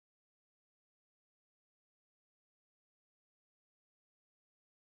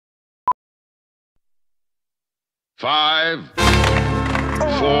5,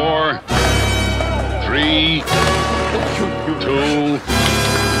 4, 3, 2,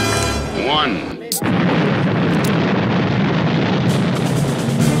 1.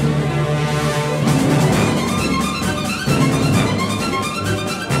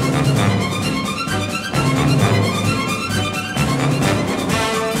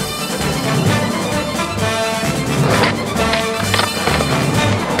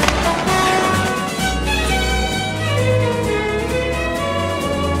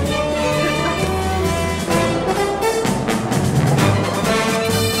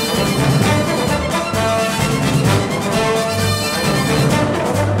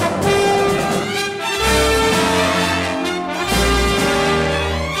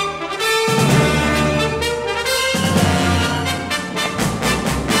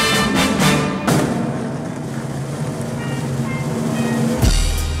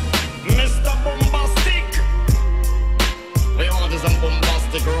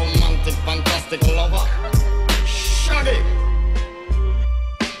 Romantic, fantastic lover. Shaggy.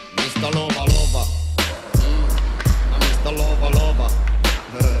 Mr. Lover, lover. Mr. Lover, lover.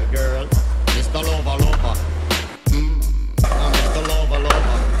 Girl. Mr. Lover, lover. Mr. Lover,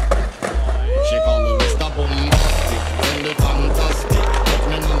 lover. She call me Mr. Bombastic. Tell me fantastic. Put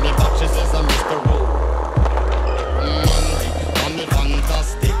me on the back, she says I'm Mr. Romantic. Call me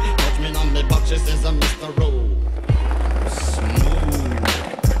fantastic. Put me on the back, she says I'm Mr.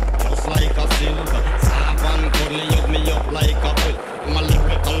 Like a silver, saavat, cuddly, hug me up like a quill. I'm a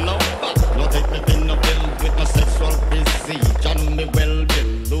lyrical lover, no take me in a pill with my sexual physique. You know me well, Bill,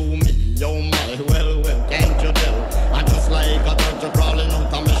 do me, oh my, well, can't you tell? I'm just like a turtle crawling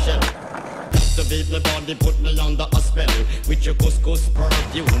out of my shell. Activate my body, put me under a spell. With your couscous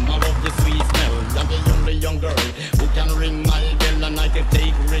perfume, I love your sweet smell. You're the only young girl who can ring my bell, and I can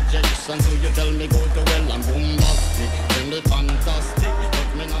take rejection. So you tell me go to well, I'm bombastic, tell me fantastic.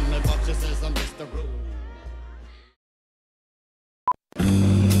 Put me on my box, she says I'm Mr. Blue.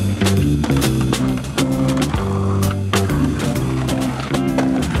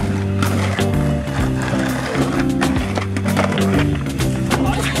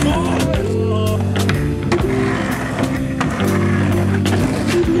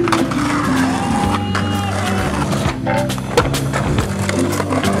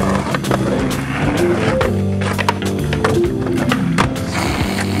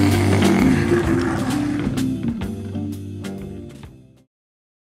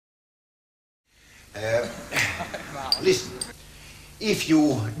 Listen, if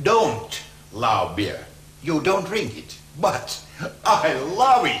you don't love beer, you don't drink it. But I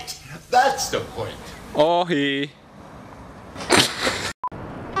love it. That's the point. Ohi.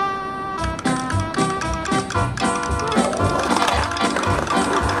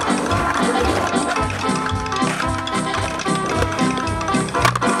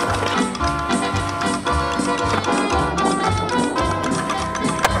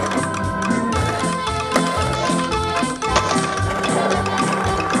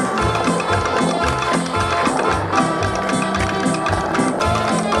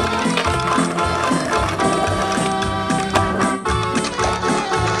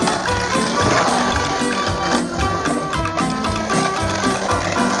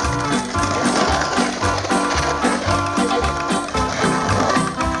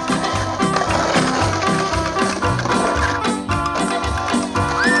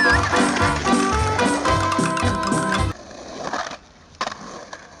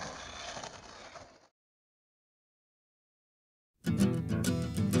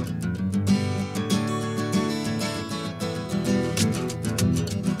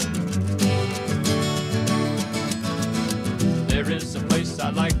 There is a place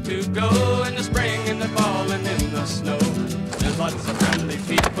I'd like to go in the spring, in the fall, and in the snow. There's lots of friendly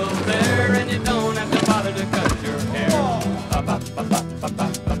people there, and you don't have to bother to cut your hair.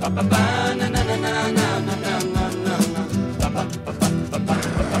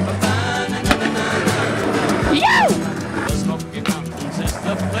 The Smoky Mountains is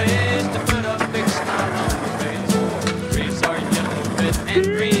the place to put a big smile on your face. The trees are yellow, red, and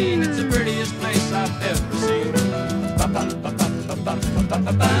green. It's the prettiest place I've ever seen.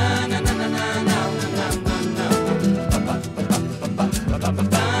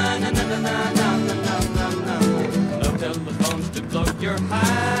 No telephones to float your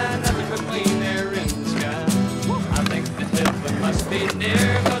high, nothing but clean air in the sky. I think that heaven must be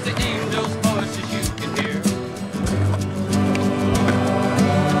near, 'cause the angels' voices you can hear.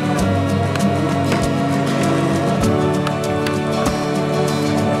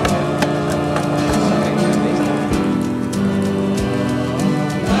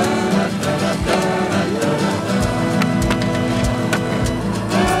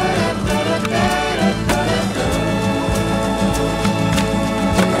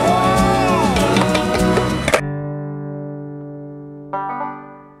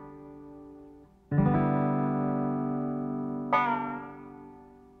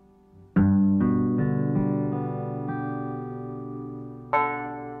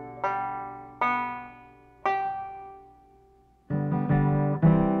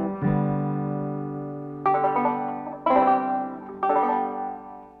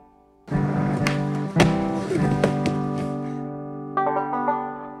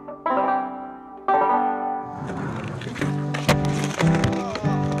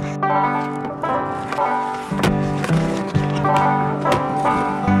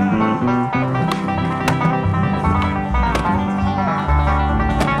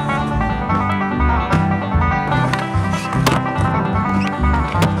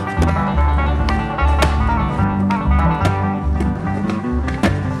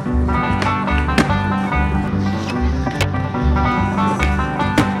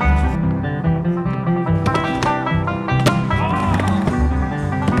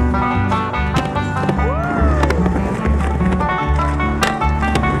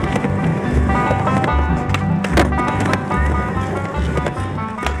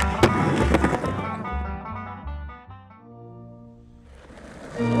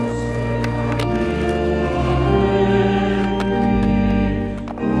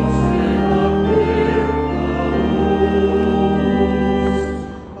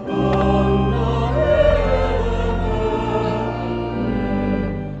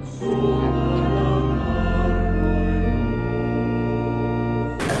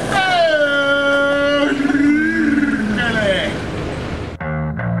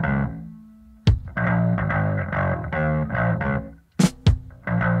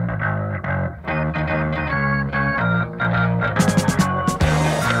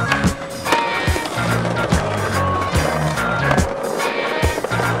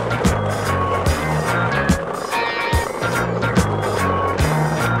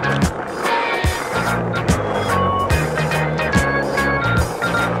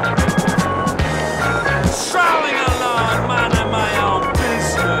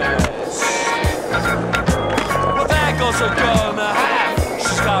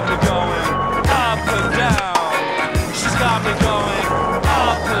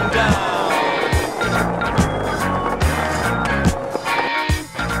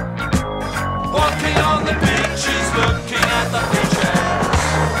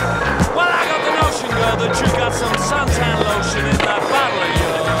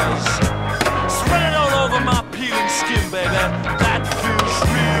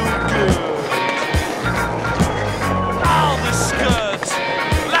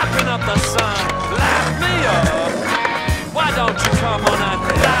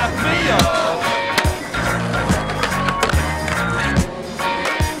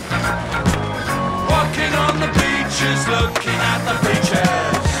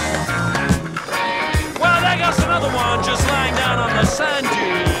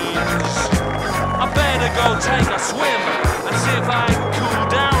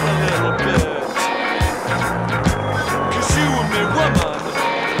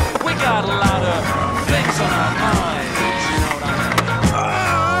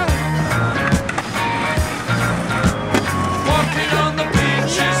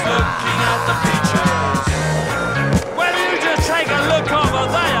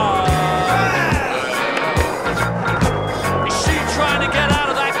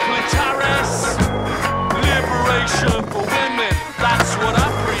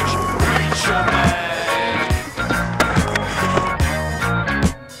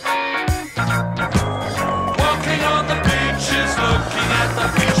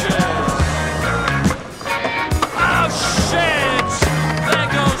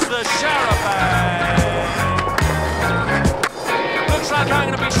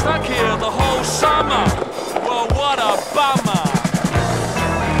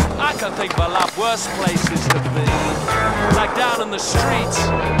 can't think of a lot worse places to be. Like down in the streets,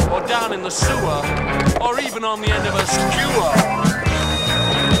 or down in the sewer, or even on the end of a skewer.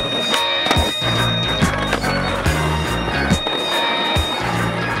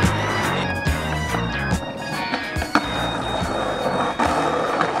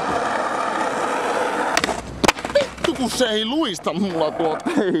 Kun se ei luista mulla tuo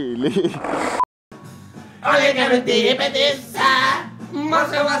peiliin. Olen käynyt Tiibetissä,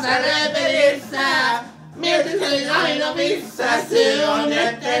 Moskovassa Rööpelissä. Mietin aina missä syy on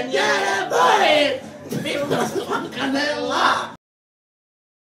etten jäädä pois. Vittu on kanella.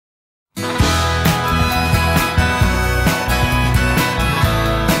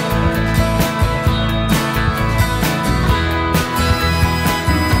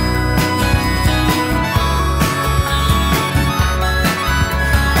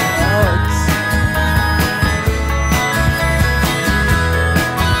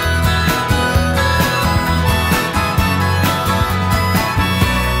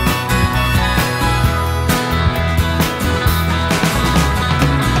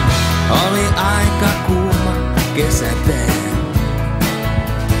 Oli aika kuuma kesätää.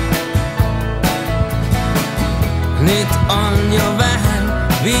 Nyt on jo vähän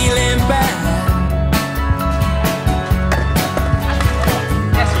viileämpää.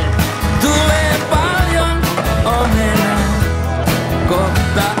 Tulee paljon omenaa,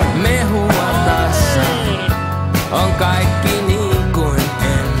 kohta mehua tassa. On kaikki niin kuin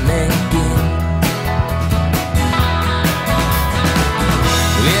ennenkin.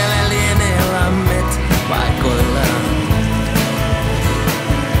 Vielä lienee lammet paikoillaan.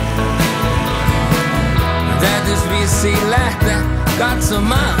 Täytys vissiin lähteä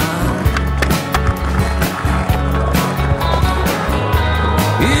katsomaan.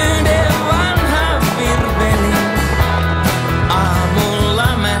 Yhden vanhan virvelin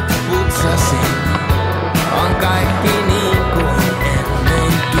aamulla mä putsasin. On kaikki niin kuin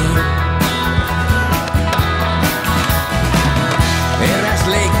ennenkin. Eräs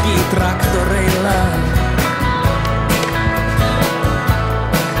leikkii traktoreilla.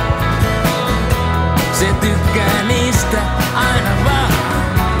 Se tykkää niistä aina vaan.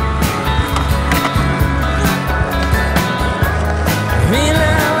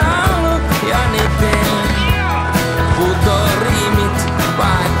 Minä laulut ja niteen. Putoo riimit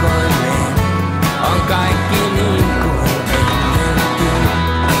paikoilleen. On kaikki niin kuin ennenkin.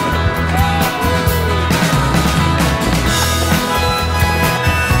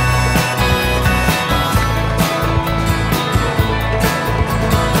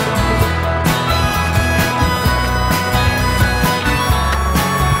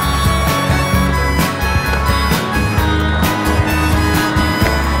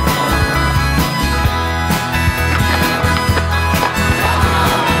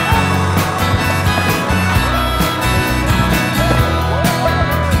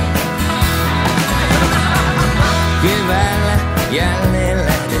 Keväällä jälleen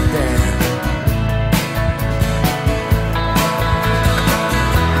lähdetään.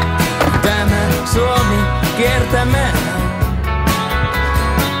 Tämä Suomi kiertämään.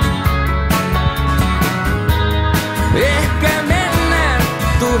 Ehkä mennään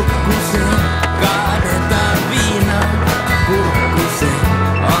Turkkuseen, kaadetaan viinaa kurkkuseen.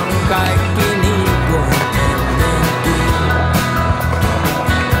 On kaikki niin kuin ennenkin.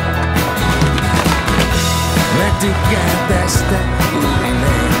 Mä tykkään tästä juuri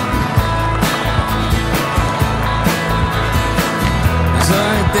näin.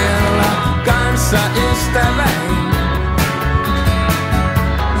 Soitella kanssa ystäväin.